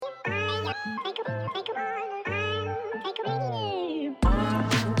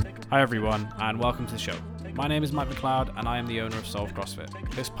Hi everyone, and welcome to the show. My name is Mike McLeod, and I am the owner of Solve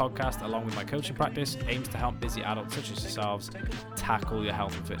CrossFit. This podcast, along with my coaching practice, aims to help busy adults such as yourselves tackle your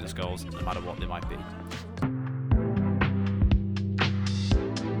health and fitness goals, no matter what they might be.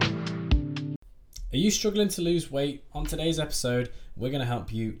 Are you struggling to lose weight? On today's episode, we're going to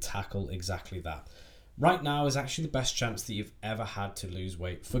help you tackle exactly that. Right now is actually the best chance that you've ever had to lose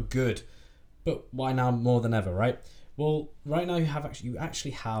weight for good. But why now more than ever, right? Well, right now you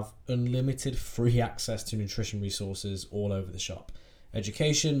actually have unlimited free access to nutrition resources all over the shop.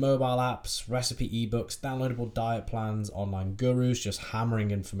 Education, mobile apps, recipe ebooks, downloadable diet plans, online gurus just hammering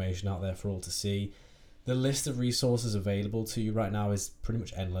information out there for all to see. The list of resources available to you right now is pretty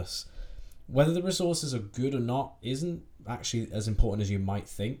much endless. Whether the resources are good or not isn't actually as important as you might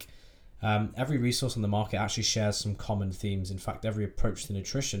think. Every resource on the market actually shares some common themes. In fact, every approach to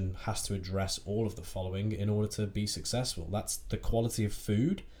nutrition has to address all of the following in order to be successful. That's the quality of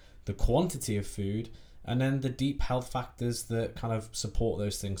food, the quantity of food, and then the deep health factors that kind of support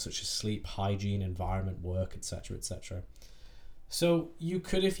those things, such as sleep, hygiene, environment, work, etc., etc. So you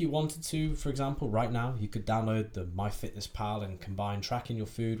could, if you wanted to, for example, right now, you could download the MyFitnessPal and combine tracking your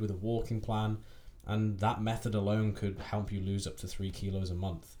food with a walking plan, and that method alone could help you lose up to 3 kilos a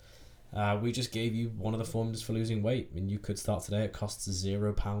month. We just gave you one of the formulas for losing weight, and you could start today. It costs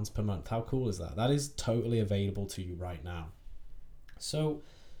 £0 per month. How cool is that? That is totally available to you right now. So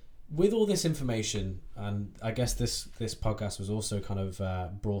with all this information, and I guess this podcast was also kind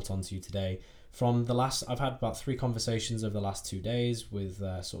of brought onto you today from I've had about 3 conversations over the last 2 days with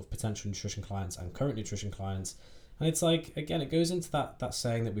sort of potential nutrition clients and current nutrition clients. And it's like, again, it goes into that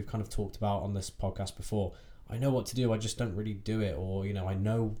saying that we've kind of talked about on this podcast before. I know what to do, I just don't really do it. Or, I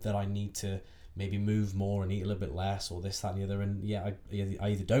know that I need to maybe move more and eat a little bit less, or this, that, and the other. And I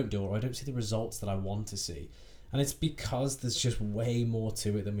either don't do it or I don't see the results that I want to see. And it's because there's just way more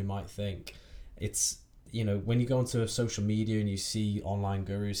to it than we might think. It's, when you go onto social media and you see online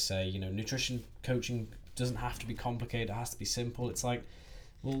gurus say, nutrition coaching doesn't have to be complicated, it has to be simple. It's like,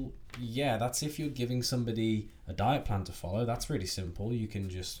 well, yeah, that's if you're giving somebody a diet plan to follow. That's really simple. You can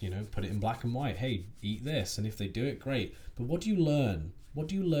just, put it in black and white. Hey, eat this. And if they do it, great. But what do you learn? What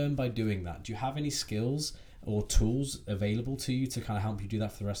do you learn by doing that? Do you have any skills or tools available to you to kind of help you do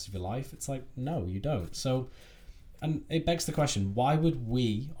that for the rest of your life? It's like, no, you don't. So, and it begs the question, why would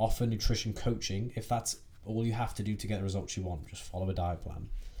we offer nutrition coaching if that's all you have to do to get the results you want? Just follow a diet plan.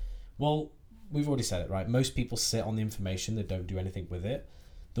 Well, we've already said it, right? Most people sit on the information, they don't do anything with it.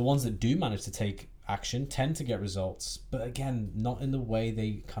 The ones that do manage to take action tend to get results, but again, not in the way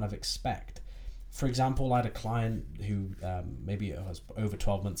they kind of expect. For example, I had a client who maybe it was over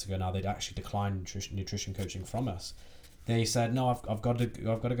 12 months ago now, they'd actually declined nutrition coaching from us. They said, no, I've got to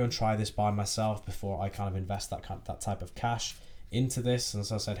go and try this by myself before I kind of invest that type of cash into this. And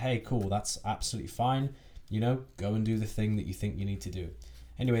so I said, hey, cool, that's absolutely fine. Go and do the thing that you think you need to do.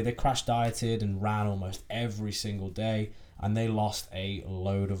 Anyway, they crash dieted and ran almost every single day, and they lost a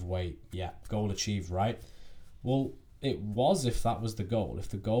load of weight. Yeah, goal achieved, right? Well, it was if that was the goal. If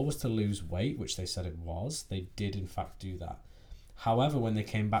the goal was to lose weight, which they said it was, they did in fact do that. However, when they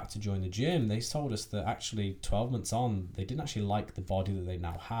came back to join the gym, they told us that actually 12 months on, they didn't actually like the body that they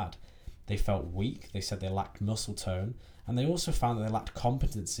now had. They felt weak. They said they lacked muscle tone. And they also found that they lacked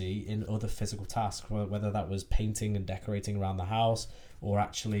competency in other physical tasks, whether that was painting and decorating around the house or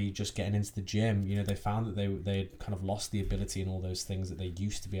actually just getting into the gym. They found that they had kind of lost the ability in all those things that they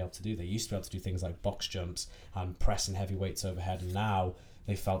used to be able to do. They used to be able to do things like box jumps and pressing heavy weights overhead. And now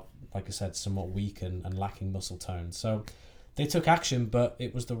they felt, like I said, somewhat weak and lacking muscle tone. So they took action, but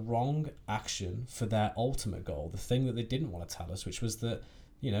it was the wrong action for their ultimate goal, the thing that they didn't want to tell us, which was that,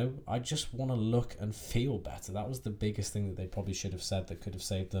 I just want to look and feel better. That was the biggest thing that they probably should have said that could have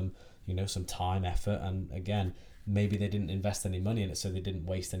saved them, some time, effort. And again, maybe they didn't invest any money in it, so they didn't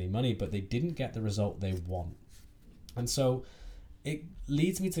waste any money, but they didn't get the result they want. And so it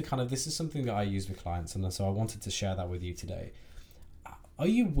leads me to kind of, this is something that I use with clients, and so I wanted to share that with you today. Are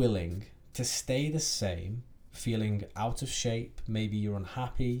you willing to stay the same, feeling out of shape, maybe you're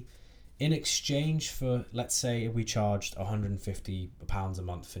unhappy, in exchange for, let's say we charged £150 a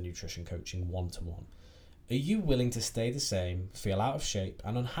month for nutrition coaching one-to-one? Are you willing to stay the same, feel out of shape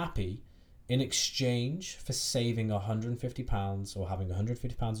and unhappy in exchange for saving £150 or having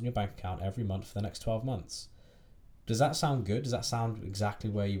 £150 in your bank account every month for the next 12 months? Does that sound good? Does that sound exactly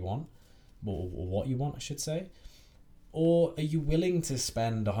where you want? Or what you want, I should say? Or are you willing to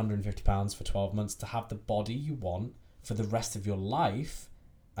spend £150 for 12 months to have the body you want for the rest of your life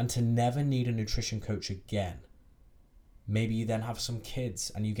and to never need a nutrition coach again? Maybe you then have some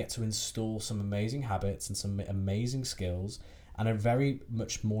kids and you get to install some amazing habits and some amazing skills and a very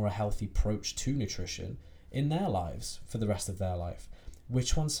much more a healthy approach to nutrition in their lives for the rest of their life.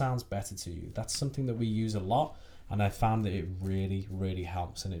 Which one sounds better to you? That's something that we use a lot, and I found that it really, really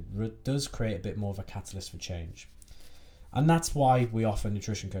helps, and it does create a bit more of a catalyst for change. And that's why we offer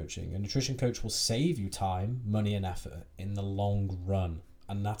nutrition coaching. A nutrition coach will save you time, money, and effort in the long run.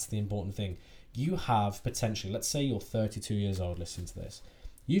 And that's the important thing. You have potentially, let's say you're 32 years old listening to this,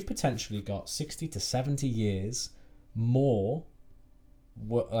 you've potentially got 60 to 70 years more,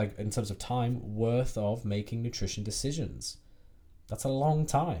 like in terms of time, worth of making nutrition decisions. That's a long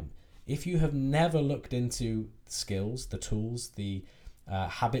time. If you have never looked into the skills, the tools, the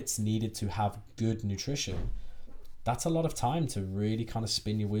habits needed to have good nutrition, that's a lot of time to really kind of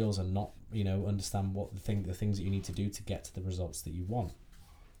spin your wheels and not, understand what the things that you need to do to get to the results that you want.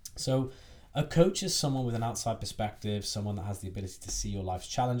 So a coach is someone with an outside perspective, someone that has the ability to see your life's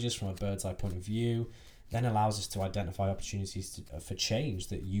challenges from a bird's eye point of view, then allows us to identify opportunities for change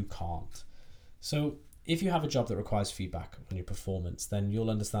that you can't. So if you have a job that requires feedback on your performance, then you'll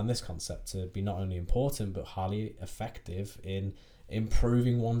understand this concept to be not only important, but highly effective in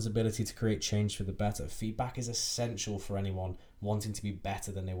improving one's ability to create change for the better. Feedback is essential for anyone wanting to be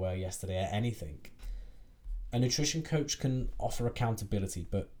better than they were yesterday at anything. A nutrition coach can offer accountability,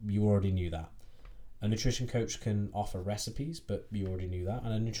 but you already knew that. A nutrition coach can offer recipes, but you already knew that.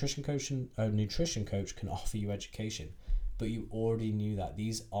 And a nutrition coach can offer you education, but you already knew that.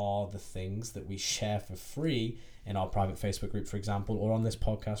 These are the things that we share for free in our private Facebook group, for example, or on this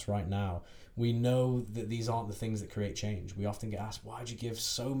podcast right now. We know that these aren't the things that create change. We often get asked, why'd you give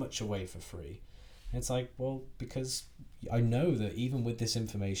so much away for free? And it's like, well, because I know that even with this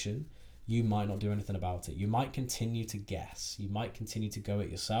information, you might not do anything about it. You might continue to guess. You might continue to go it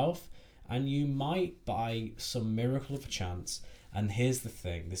yourself, and you might, by some miracle of a chance, and here's the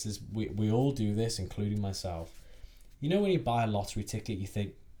thing, we all do this, including myself. When you buy a lottery ticket, you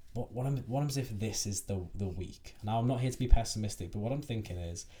think, what happens if this is the week? Now, I'm not here to be pessimistic, but what I'm thinking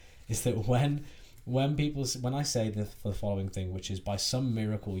is that when I say the following thing, which is by some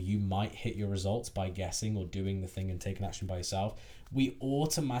miracle you might hit your results by guessing or doing the thing and taking action by yourself, we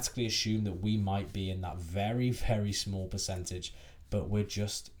automatically assume that we might be in that very, very small percentage, but we're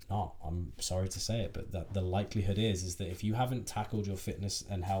just not. I'm sorry to say it, but the likelihood is that if you haven't tackled your fitness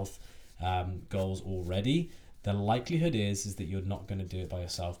and health goals already, the likelihood is that you're not going to do it by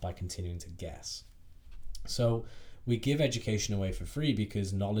yourself by continuing to guess. So we give education away for free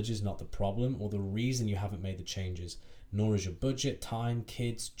because knowledge is not the problem or the reason you haven't made the changes, nor is your budget, time,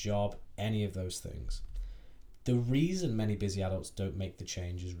 kids, job, any of those things. The reason many busy adults don't make the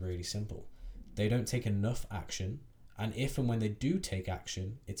change is really simple. They don't take enough action, and if and when they do take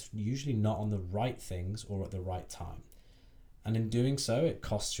action, it's usually not on the right things or at the right time. And in doing so, it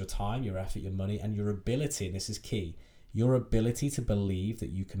costs your time, your effort, your money, and your ability, and this is key, your ability to believe that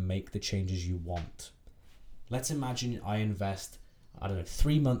you can make the changes you want. Let's imagine I invest,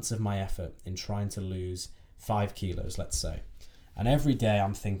 3 months of my effort in trying to lose 5 kilos, let's say. And every day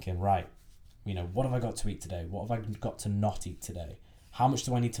I'm thinking, right, what have I got to eat today? What have I got to not eat today? How much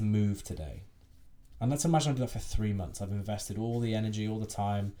do I need to move today? And let's imagine I do that for 3 months. I've invested all the energy, all the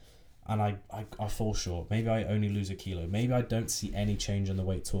time, and I fall short. Maybe I only lose a kilo. Maybe I don't see any change on the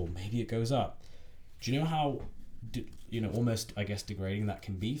weight at all. Maybe it goes up. Do you know how, almost, degrading that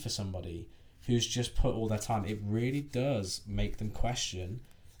can be for somebody who's just put all their time? It really does make them question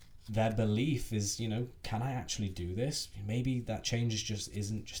their belief is, can I actually do this? Maybe that change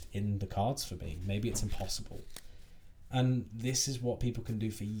isn't just in the cards for me. Maybe it's impossible. And this is what people can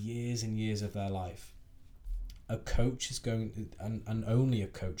do for years and years of their life. A coach is and only a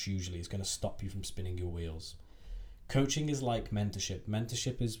coach usually is going to stop you from spinning your wheels. Coaching is like mentorship.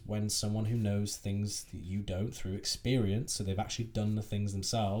 Mentorship is when someone who knows things that you don't through experience, so they've actually done the things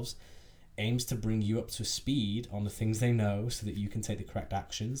themselves, aims to bring you up to speed on the things they know so that you can take the correct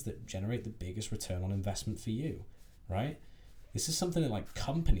actions that generate the biggest return on investment for you, right? This is something that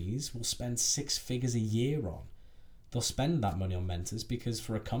companies will spend 6 figures a year on. They'll spend that money on mentors because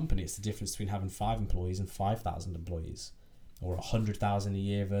for a company, it's the difference between having 5 employees and 5,000 employees, or 100,000 a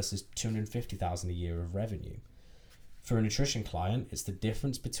year versus 250,000 a year of revenue. For a nutrition client, it's the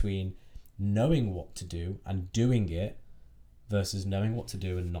difference between knowing what to do and doing it versus knowing what to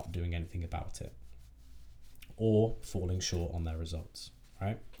do and not doing anything about it, or falling short on their results,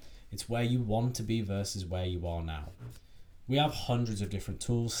 right? It's where you want to be versus where you are now. We have hundreds of different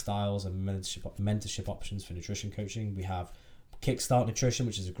tools, styles, and mentorship options for nutrition coaching. We have Kickstart Nutrition,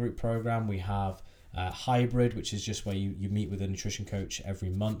 which is a group program. We have hybrid, which is just where you meet with a nutrition coach every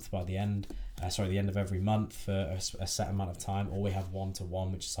month by the end of every month for a set amount of time, or we have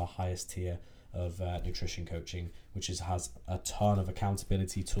one-to-one, which is our highest tier of nutrition coaching, which has a ton of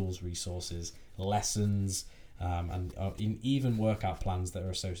accountability tools, resources, lessons, and even workout plans that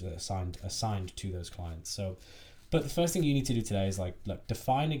are assigned to those clients. So, but the first thing you need to do today is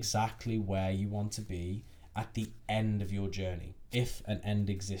define exactly where you want to be at the end of your journey, if an end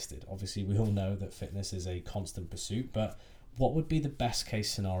existed. Obviously, we all know that fitness is a constant pursuit, but what would be the best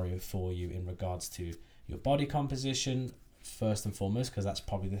case scenario for you in regards to your body composition, first and foremost, because that's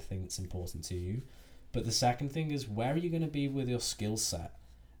probably the thing that's important to you. But the second thing is, where are you going to be with your skill set?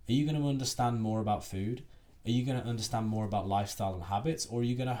 Are you going to understand more about food? Are you going to understand more about lifestyle and habits? Or are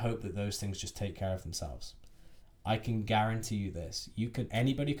you going to hope that those things just take care of themselves? I can guarantee you this.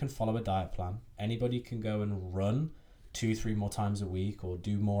 Anybody can follow a diet plan. Anybody can go and run 2-3 more times a week or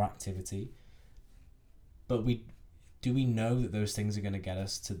do more activity. But do we know that those things are going to get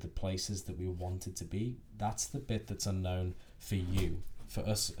us to the places that we wanted to be? That's the bit that's unknown for you. For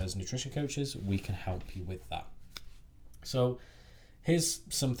us as nutrition coaches, we can help you with that. So here's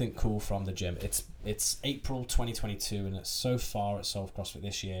something cool from the gym. It's April 2022, and so far at Solve CrossFit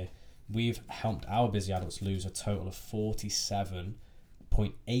this year, we've helped our busy adults lose a total of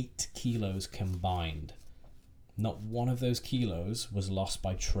 47.8 kilos combined. Not one of those kilos was lost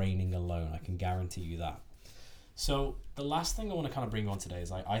by training alone. I can guarantee you that. So the last thing I want to kind of bring on today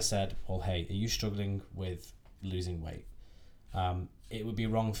is I said, well, hey, are you struggling with losing weight? It would be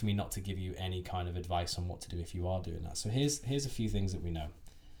wrong for me not to give you any kind of advice on what to do if you are doing that. So here's a few things that we know.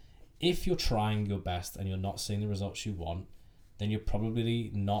 If you're trying your best and you're not seeing the results you want, then you're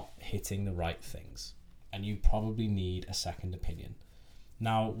probably not hitting the right things, and you probably need a second opinion.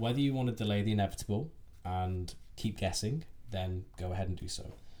 Now, whether you want to delay the inevitable and keep guessing, then go ahead and do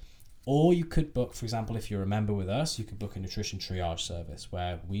so. Or you could book, for example, if you're a member with us, you could book a nutrition triage service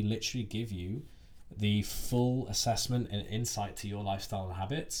where we literally give you the full assessment and insight to your lifestyle and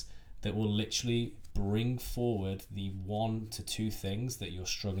habits that will literally bring forward the 1 to 2 things that you're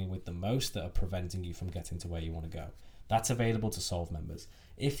struggling with the most that are preventing you from getting to where you want to go. That's available to Solve members.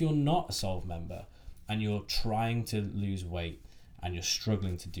 If you're not a Solve member and you're trying to lose weight and you're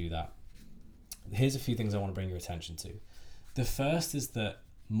struggling to do that, here's a few things I want to bring your attention to. The first is that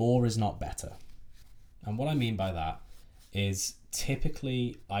more is not better. And what I mean by that is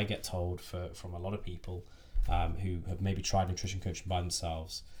typically I get told from a lot of people who have maybe tried nutrition coaching by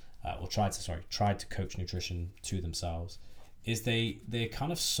themselves or tried to coach nutrition to themselves, is they're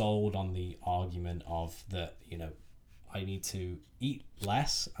kind of sold on the argument of that, I need to eat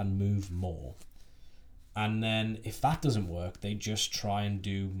less and move more. And then if that doesn't work, they just try and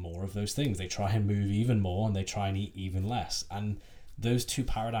do more of those things. They try and move even more and they try and eat even less. And those two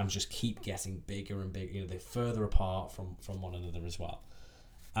paradigms just keep getting bigger and bigger. They're further apart from one another as well.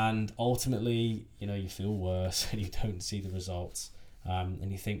 And ultimately, you feel worse and you don't see the results.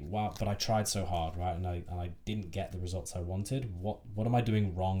 And you think, wow, but I tried so hard, right? And I didn't get the results I wanted. What am I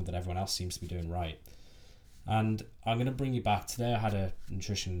doing wrong that everyone else seems to be doing right? And I'm going to bring you back today. I had a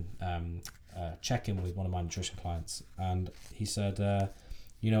nutrition check-in with one of my nutrition clients, and he said,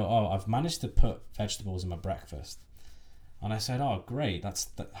 I've managed to put vegetables in my breakfast. And I said, oh, great.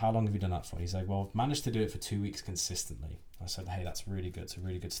 How long have you done that for? He's like, well, I've managed to do it for 2 weeks consistently. I said, hey, that's really good. It's a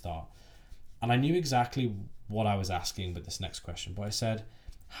really good start. And I knew exactly what I was asking with this next question, but I said,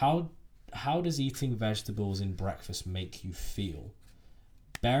 how does eating vegetables in breakfast make you feel?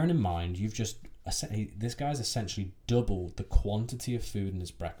 Bearing in mind, this guy's essentially doubled the quantity of food in his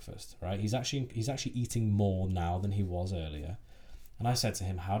breakfast, right? He's actually eating more now than he was earlier. And I said to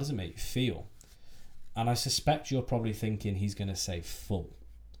him, how does it make you feel? And I suspect you're probably thinking he's going to say full.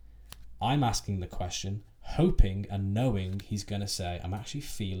 I'm asking the question, hoping and knowing he's going to say, I'm actually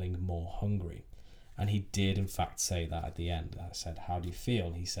feeling more hungry. And he did, in fact, say that at the end. I said, how do you feel?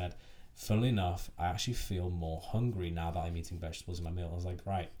 And he said, funnily enough, I actually feel more hungry now that I'm eating vegetables in my meal. I was like,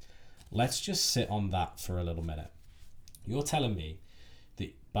 right, let's just sit on that for a little minute. You're telling me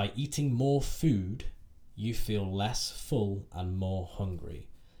that by eating more food, you feel less full and more hungry.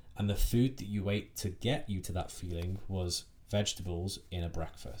 And the food that you ate to get you to that feeling was vegetables in a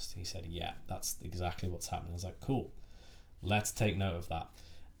breakfast. He said, yeah, that's exactly what's happening. I was like, cool, let's take note of that.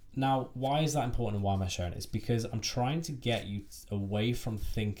 Now, why is that important and why am I sharing it? It's because I'm trying to get you away from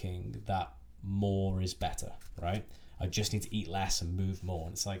thinking that more is better, right? I just need to eat less and move more.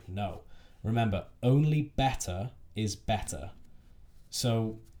 And it's like, no. Remember, only better is better.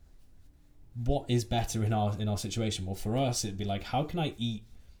 So what is better in our situation? Well, for us, it'd be like, how can I eat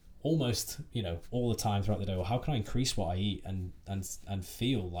almost, all the time throughout the day, well, how can I increase what I eat and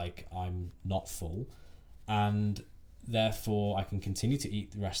feel like I'm not full, and therefore I can continue to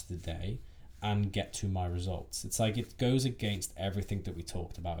eat the rest of the day and get to my results. It's like it goes against everything that we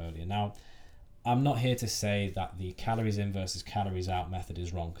talked about earlier. Now, I'm not here to say that the calories in versus calories out method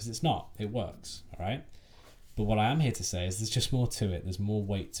is wrong, because it's not. It works, all right? But what I am here to say is there's just more to it. There's more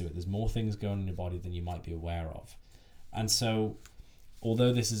weight to it. There's more things going on in your body than you might be aware of. And so,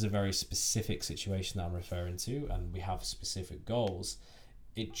 although this is a very specific situation that I'm referring to, and we have specific goals,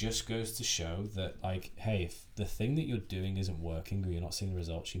 it just goes to show that, like, hey, if the thing that you're doing isn't working or you're not seeing the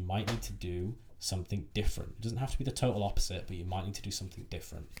results, you might need to do something different. It doesn't have to be the total opposite, but you might need to do something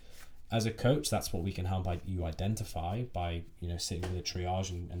different. As a coach, that's what we can help you identify by, sitting with a triage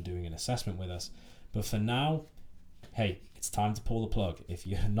and doing an assessment with us. But for now, hey, it's time to pull the plug. If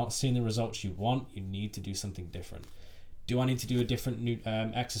you're not seeing the results you want, you need to do something different. Do I need to do a different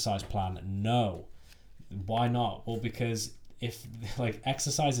exercise plan? No. Why not? Well, because if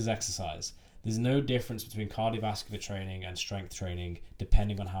exercise is exercise, there's no difference between cardiovascular training and strength training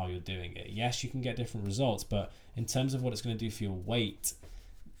depending on how you're doing it. Yes, you can get different results, but in terms of what it's going to do for your weight,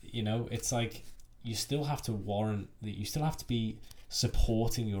 it's like you still have to be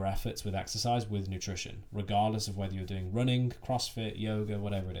supporting your efforts with exercise with nutrition, regardless of whether you're doing running, CrossFit, yoga,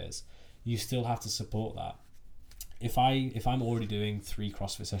 whatever it is. You still have to support that. If I'm already doing 3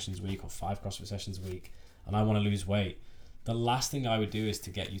 CrossFit sessions a week or 5 CrossFit sessions a week and I want to lose weight, the last thing I would do is to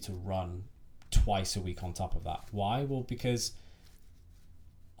get you to run twice a week on top of that. Why? Well, because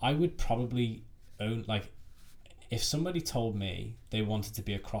I would probably if somebody told me they wanted to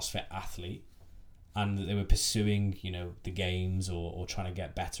be a CrossFit athlete and that they were pursuing, the games or trying to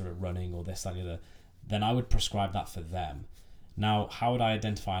get better at running or this, that, and the other, then I would prescribe that for them. Now, how would I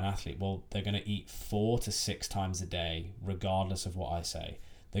identify an athlete? Well, they're going to eat 4 to 6 times a day, regardless of what I say.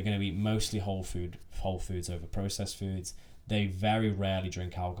 They're going to eat mostly whole foods over processed foods. They very rarely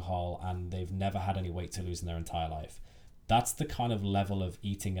drink alcohol, and they've never had any weight to lose in their entire life. That's the kind of level of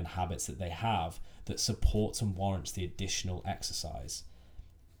eating and habits that they have that supports and warrants the additional exercise.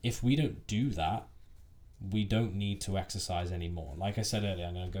 If we don't do that, we don't need to exercise anymore. Like I said earlier,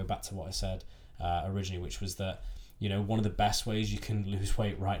 I'm going to go back to what I said originally, which was that, one of the best ways you can lose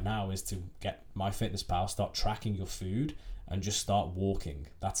weight right now is to get MyFitnessPal, start tracking your food, and just start walking.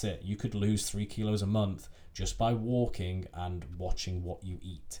 That's it. You could lose 3 kilos a month just by walking and watching what you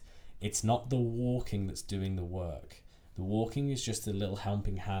eat. It's not the walking that's doing the work. The walking is just a little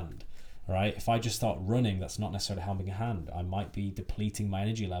helping hand, right? If I just start running, that's not necessarily helping a hand. I might be depleting my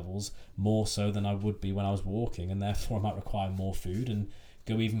energy levels more so than I would be when I was walking, and therefore I might require more food and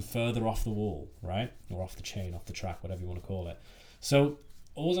go even further off the wall, right? Or off the chain, off the track, whatever you want to call it. So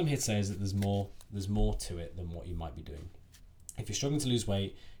all I'm here to say is that there's more to it than what you might be doing. If you're struggling to lose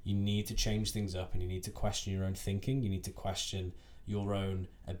weight, you need to change things up, and you need to question your own thinking. You need to question your own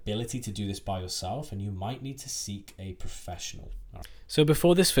ability to do this by yourself, and you might need to seek a professional. So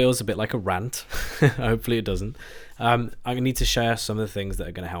before this feels a bit like a rant, hopefully it doesn't, I need to share some of the things that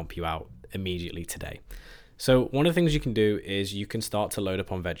are going to help you out immediately today. So one of the things you can do is you can start to load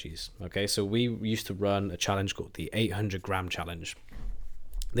up on veggies. Okay, so we used to run a challenge called the 800 gram challenge.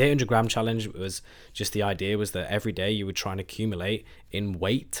 The 800 gram challenge was just, the idea was that every day you would try and accumulate in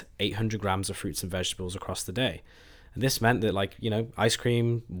weight 800 grams of fruits and vegetables across the day. And this meant that, ice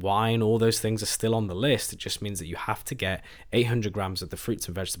cream, wine, all those things are still on the list. It just means that you have to get 800 grams of the fruits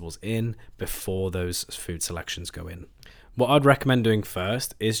and vegetables in before those food selections go in. What I'd recommend doing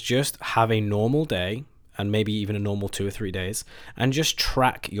first is just have a normal day, and maybe even a normal 2 or 3 days, and just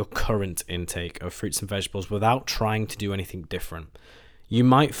track your current intake of fruits and vegetables without trying to do anything different. You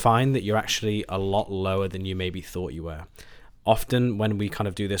might find that you're actually a lot lower than you maybe thought you were. Often when we kind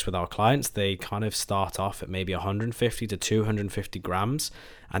of do this with our clients, they kind of start off at maybe 150 to 250 grams,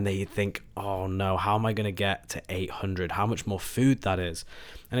 and they think, oh no, how am I going to get to 800? How much more food that is?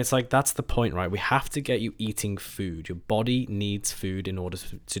 And it's like, that's the point, right? We have to get you eating food. Your body needs food in order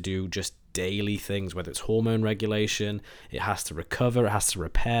to do just daily things, whether it's hormone regulation, it has to recover, it has to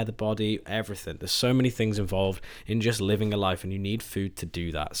repair the body, everything. There's so many things involved in just living a life, and you need food to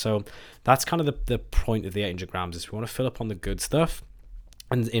do that. So that's kind of the point of the 800 grams is we want to fill up on the good stuff,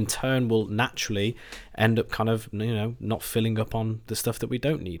 and in turn we'll naturally end up kind of, not filling up on the stuff that we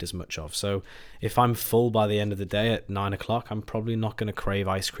don't need as much of. So if I'm full by the end of the day at 9 o'clock, I'm probably not going to crave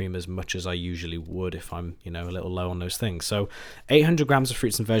ice cream as much as I usually would if I'm, a little low on those things. So 800 grams of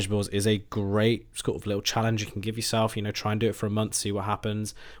fruits and vegetables is a great sort of little challenge you can give yourself. Try and do it for a month, see what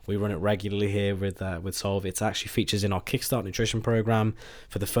happens. We run it regularly here with Solve. It actually features in our Kickstart nutrition program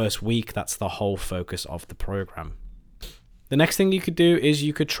for the first week. That's the whole focus of the program. The next thing you could do is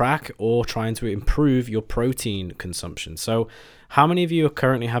you could track or trying to improve your protein consumption. So how many of you are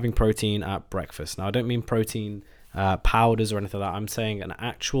currently having protein at breakfast? Now, I don't mean protein powders or anything like that. I'm saying an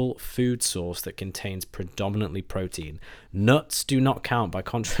actual food source that contains predominantly protein. Nuts do not count by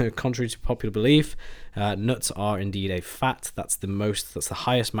contrary to popular belief. Nuts are indeed a fat. That's the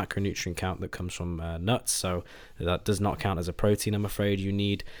highest macronutrient count that comes from nuts. So that does not count as a protein, I'm afraid. You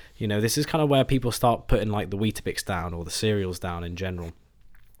need, this is kind of where people start putting like the Weetabix down or the cereals down in general,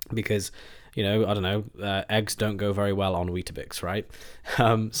 because I don't know, eggs don't go very well on Weetabix, right?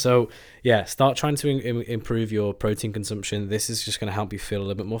 So yeah, start trying to improve your protein consumption. This is just going to help you feel a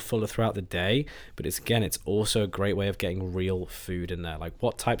little bit more fuller throughout the day, but it's also a great way of getting real food in there. Like,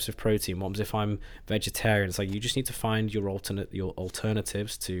 what types of protein? What if I'm vegetarian? It's like you just need to find your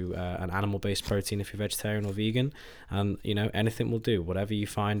alternatives to an animal-based protein if you're vegetarian or vegan, and anything will do. Whatever you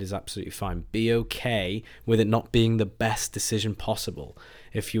find is absolutely fine. Be okay with it not being the best decision possible.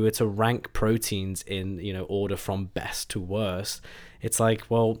 If you were to rank proteins in, order from best to worst, it's like,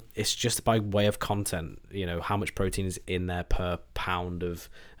 well, it's just by way of content, how much protein is in there per pound of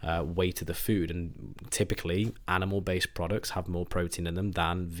weight of the food. And typically animal-based products have more protein in them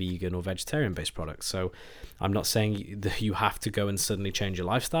than vegan or vegetarian-based products. So I'm not saying that you have to go and suddenly change your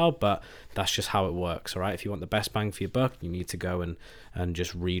lifestyle, but that's just how it works. All right. If you want the best bang for your buck, you need to go and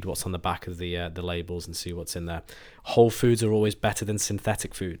just read what's on the back of the labels and see what's in there. Whole foods are always better than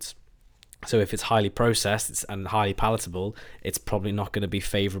synthetic foods. So if it's highly processed and highly palatable, it's probably not going to be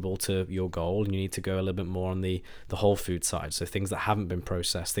favorable to your goal. And you need to go a little bit more on the whole food side. So things that haven't been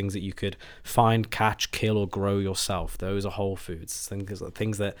processed, things that you could find, catch, kill, or grow yourself. Those are whole foods.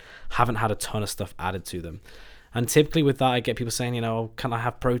 Things that haven't had a ton of stuff added to them. And typically with that, I get people saying, can I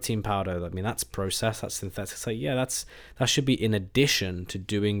have protein powder? I mean, that's processed, that's synthetic. It's like, yeah, that should be in addition to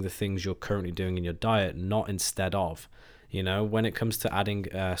doing the things you're currently doing in your diet, not instead of. When it comes to adding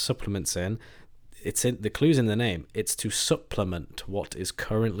supplements in, the clue's in the name. It's to supplement what is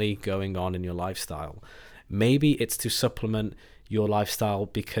currently going on in your lifestyle. Maybe it's to supplement your lifestyle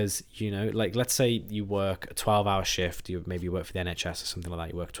because, like, let's say you work a 12-hour shift, you work for the NHS or something like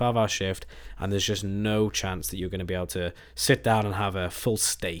that, you work a 12-hour shift, and there's just no chance that you're going to be able to sit down and have a full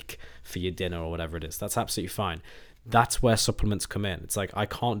steak for your dinner or whatever it is. That's absolutely fine. That's where supplements come in. It's like, I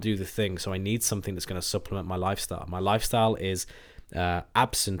can't do the thing, so I need something that's going to supplement my lifestyle. My lifestyle is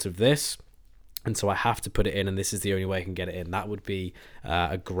absent of this, and so I have to put it in, and this is the only way I can get it in. That would be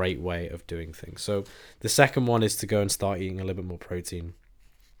a great way of doing things. So the second one is to go and start eating a little bit more protein.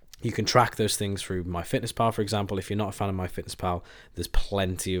 You can track those things through MyFitnessPal, for example. If you're not a fan of MyFitnessPal, there's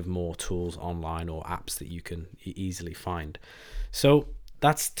plenty of more tools online or apps that you can easily find. So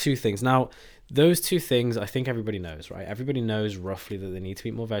that's two things. Now, those two things, I think everybody knows, right? Everybody knows roughly that they need to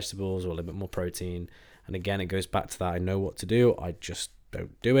eat more vegetables or a little bit more protein. And again, it goes back to that. I know what to do. I just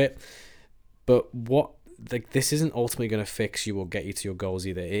don't do it. But this isn't ultimately going to fix you or get you to your goals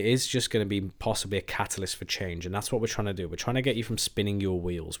either. It is just going to be possibly a catalyst for change. And that's what we're trying to do. We're trying to get you from spinning your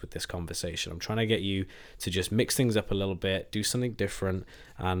wheels with this conversation. I'm trying to get you to just mix things up a little bit, do something different,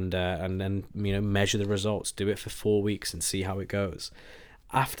 and then, measure the results. Do it for 4 weeks and see how it goes.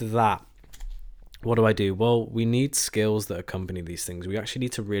 After that, what do I do? Well, we need skills that accompany these things. We actually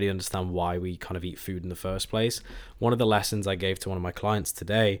need to really understand why we kind of eat food in the first place. One of the lessons I gave to one of my clients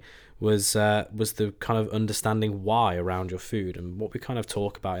today was the kind of understanding why around your food. And what we kind of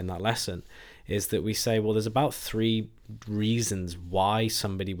talk about in that lesson is that we say, well, there's about 3 reasons why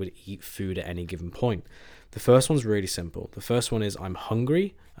somebody would eat food at any given point. The first one's really simple. The first one is I'm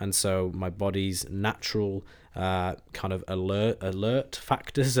hungry, and so my body's natural kind of alert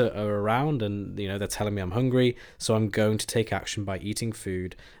factors are around, and they're telling me I'm hungry, so I'm going to take action by eating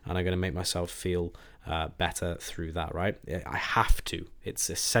food, and I'm going to make myself feel better through that, right? I have to. It's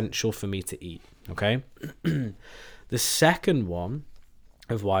essential for me to eat, okay? The second one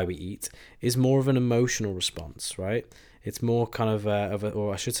of why we eat is more of an emotional response, right? It's more kind of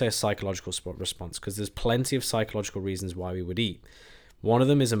or I should say a psychological response, because there's plenty of psychological reasons why we would eat. One of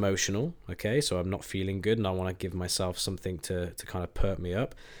them is emotional, okay? So I'm not feeling good and I want to give myself something to kind of perk me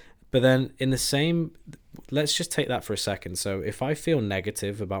up. But then let's just take that for a second. So if I feel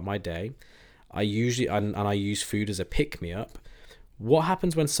negative about my day, I usually, and I use food as a pick-me-up, what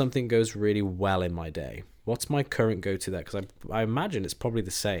happens when something goes really well in my day? What's my current go-to there? Because I imagine it's probably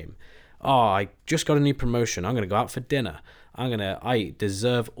the same. Oh, I just got a new promotion. I'm going to go out for dinner. I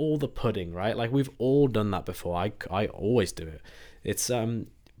deserve all the pudding, right? Like, we've all done that before. I always do it.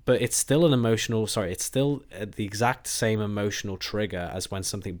 But it's still it's still the exact same emotional trigger as when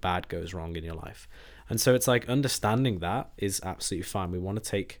something bad goes wrong in your life. And so it's like, understanding that is absolutely fine. We want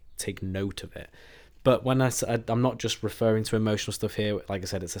to take note of it. But when I'm not just referring to emotional stuff here. Like I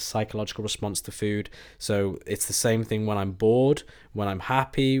said, it's a psychological response to food. So it's the same thing when I'm bored, when I'm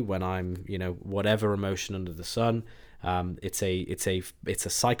happy, when I'm, whatever emotion under the sun. It's a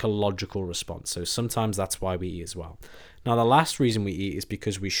psychological response. So sometimes that's why we eat as well. Now, the last reason we eat is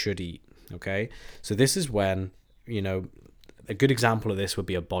because we should eat. Okay. So this is when, a good example of this would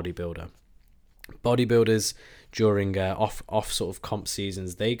be a bodybuilder. Bodybuilders during off sort of comp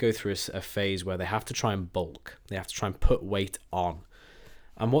seasons, they go through a phase where they have to try and bulk. They have to try and put weight on.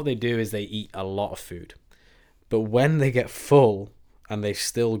 And what they do is they eat a lot of food. But when they get full and they've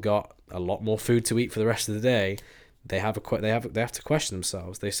still got a lot more food to eat for the rest of the day, they have to question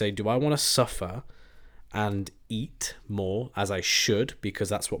themselves. They say, do I want to suffer and eat more as I should because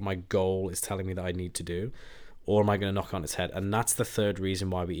that's what my goal is telling me that I need to do? Or am I going to knock on its head? And that's the third reason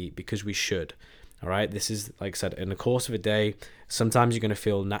why we eat, because we should. All right. This is, like I said, in the course of a day, sometimes you're going to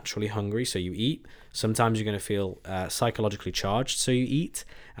feel naturally hungry, so you eat. Sometimes you're going to feel psychologically charged, so you eat.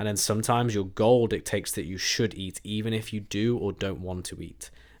 And then sometimes your goal dictates that you should eat, even if you do or don't want to eat.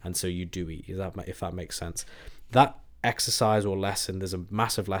 And so you do eat, if that makes sense. That exercise or lesson, there's a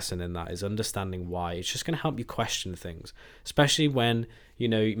massive lesson in that, is understanding why. It's just going to help you question things, especially when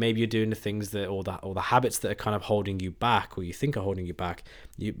maybe you're doing the things that or the habits that are kind of holding you back, or you think are holding you back.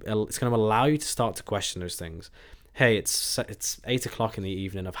 It's going to allow you to start to question those things. Hey, it's 8 o'clock in the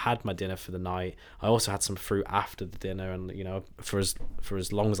evening. I've had my dinner for the night. I also had some fruit after the dinner, and for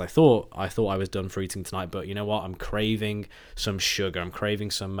as long as I thought I was done for eating tonight. But you know what? I'm craving some sugar. I'm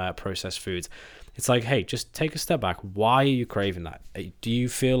craving some processed foods. It's like, hey, just take a step back. Why are you craving that? Do you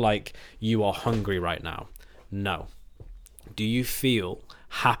feel like you are hungry right now? No. Do you feel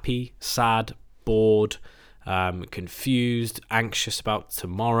happy, sad, bored, confused, anxious about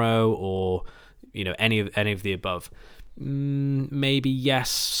tomorrow, or any of the above? Maybe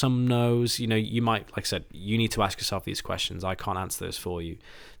yes, some no's. You might, like I said, you need to ask yourself these questions. I can't answer those for you.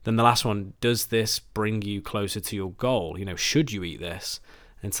 Then the last one, does this bring you closer to your goal? Should you eat this?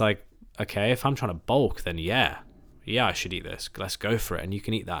 And it's like, okay, if I'm trying to bulk, then yeah, I should eat this. Let's go for it. And you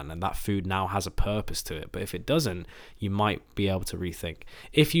can eat that. And then that food now has a purpose to it. But if it doesn't, you might be able to rethink.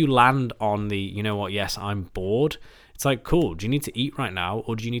 If you land on the, yes, I'm bored. It's like, cool. Do you need to eat right now?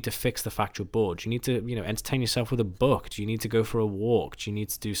 Or do you need to fix the fact you're bored? Do you need to, entertain yourself with a book? Do you need to go for a walk? Do you need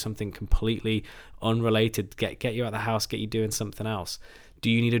to do something completely unrelated? Get you out of the house, get you doing something else? Do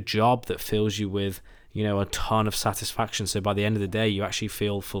you need a job that fills you with a ton of satisfaction, so by the end of the day you actually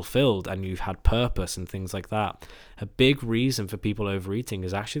feel fulfilled and you've had purpose and things like that? A big reason for people overeating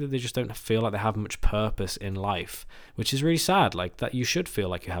is actually that they just don't feel like they have much purpose in life, which is really sad. Like, that you should feel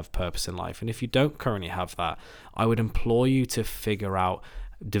like you have purpose in life. And if you don't currently have that, I would implore you to figure out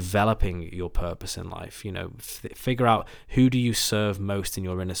developing your purpose in life. Figure out, who do you serve most in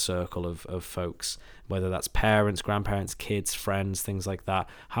your inner circle of folks, whether that's parents, grandparents, kids, friends, things like that.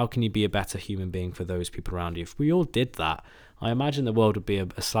 How can you be a better human being for those people around you? If we all did that, I imagine the world would be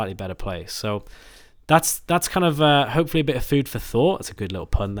a slightly better place. So that's kind of hopefully a bit of food for thought. That's a good little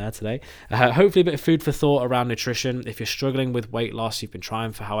pun there today. Hopefully a bit of food for thought around nutrition. If you're struggling with weight loss, you've been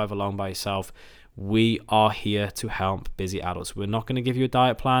trying for however long by yourself, we are here to help busy adults. We're not going to give you a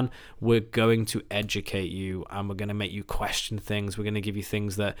diet plan. We're going to educate you, and we're going to make you question things. We're going to give you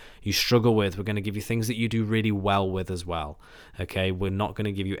things that you struggle with. We're going to give you things that you do really well with as well. Okay, we're not going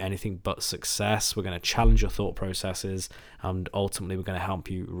to give you anything but success. We're going to challenge your thought processes, and ultimately we're going to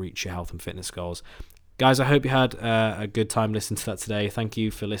help you reach your health and fitness goals. Guys, I hope you had a good time listening to that today. Thank you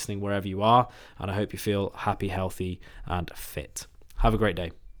for listening wherever you are, and I hope you feel happy, healthy, and fit. Have a great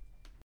day.